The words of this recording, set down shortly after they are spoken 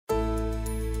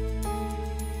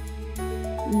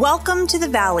Welcome to the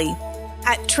Valley.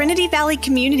 At Trinity Valley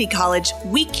Community College,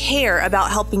 we care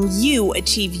about helping you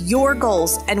achieve your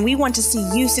goals, and we want to see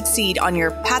you succeed on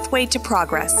your pathway to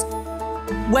progress.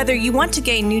 Whether you want to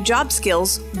gain new job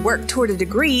skills, work toward a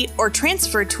degree, or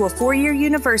transfer to a four-year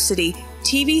university,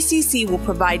 TVCC will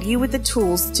provide you with the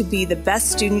tools to be the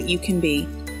best student you can be.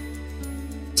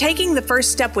 Taking the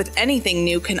first step with anything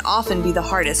new can often be the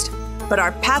hardest, but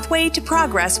our Pathway to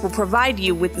Progress will provide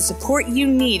you with the support you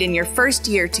need in your first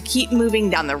year to keep moving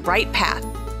down the right path.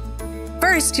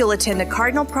 First, you'll attend a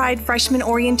Cardinal Pride freshman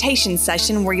orientation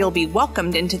session where you'll be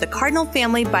welcomed into the Cardinal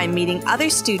family by meeting other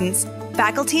students,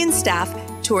 faculty and staff,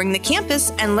 touring the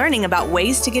campus, and learning about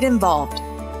ways to get involved.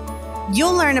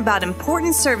 You'll learn about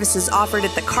important services offered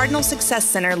at the Cardinal Success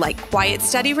Center like quiet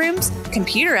study rooms,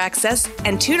 computer access,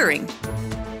 and tutoring.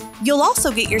 You'll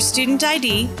also get your student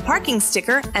ID, parking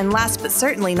sticker, and last but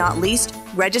certainly not least,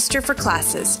 register for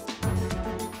classes.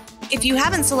 If you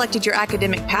haven't selected your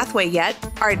academic pathway yet,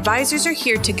 our advisors are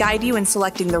here to guide you in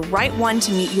selecting the right one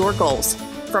to meet your goals.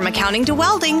 From accounting to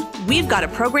welding, we've got a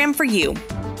program for you.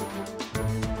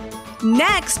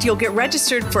 Next, you'll get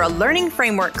registered for a Learning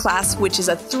Framework class, which is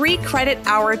a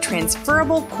 3-credit-hour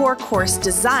transferable core course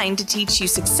designed to teach you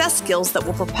success skills that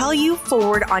will propel you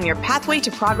forward on your pathway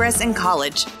to progress in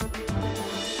college.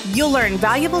 You'll learn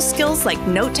valuable skills like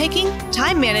note-taking,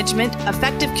 time management,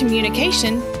 effective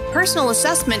communication, personal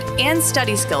assessment, and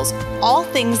study skills, all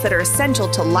things that are essential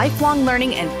to lifelong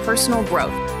learning and personal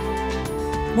growth.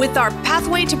 With our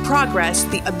Pathway to Progress,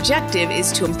 the objective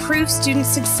is to improve student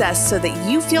success so that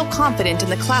you feel confident in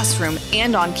the classroom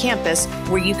and on campus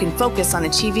where you can focus on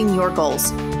achieving your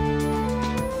goals.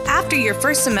 After your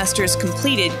first semester is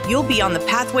completed, you'll be on the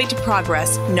Pathway to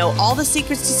Progress, know all the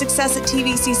secrets to success at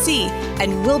TVCC,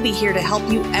 and we'll be here to help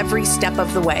you every step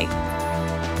of the way.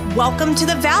 Welcome to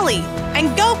the Valley,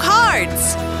 and go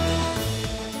Cards!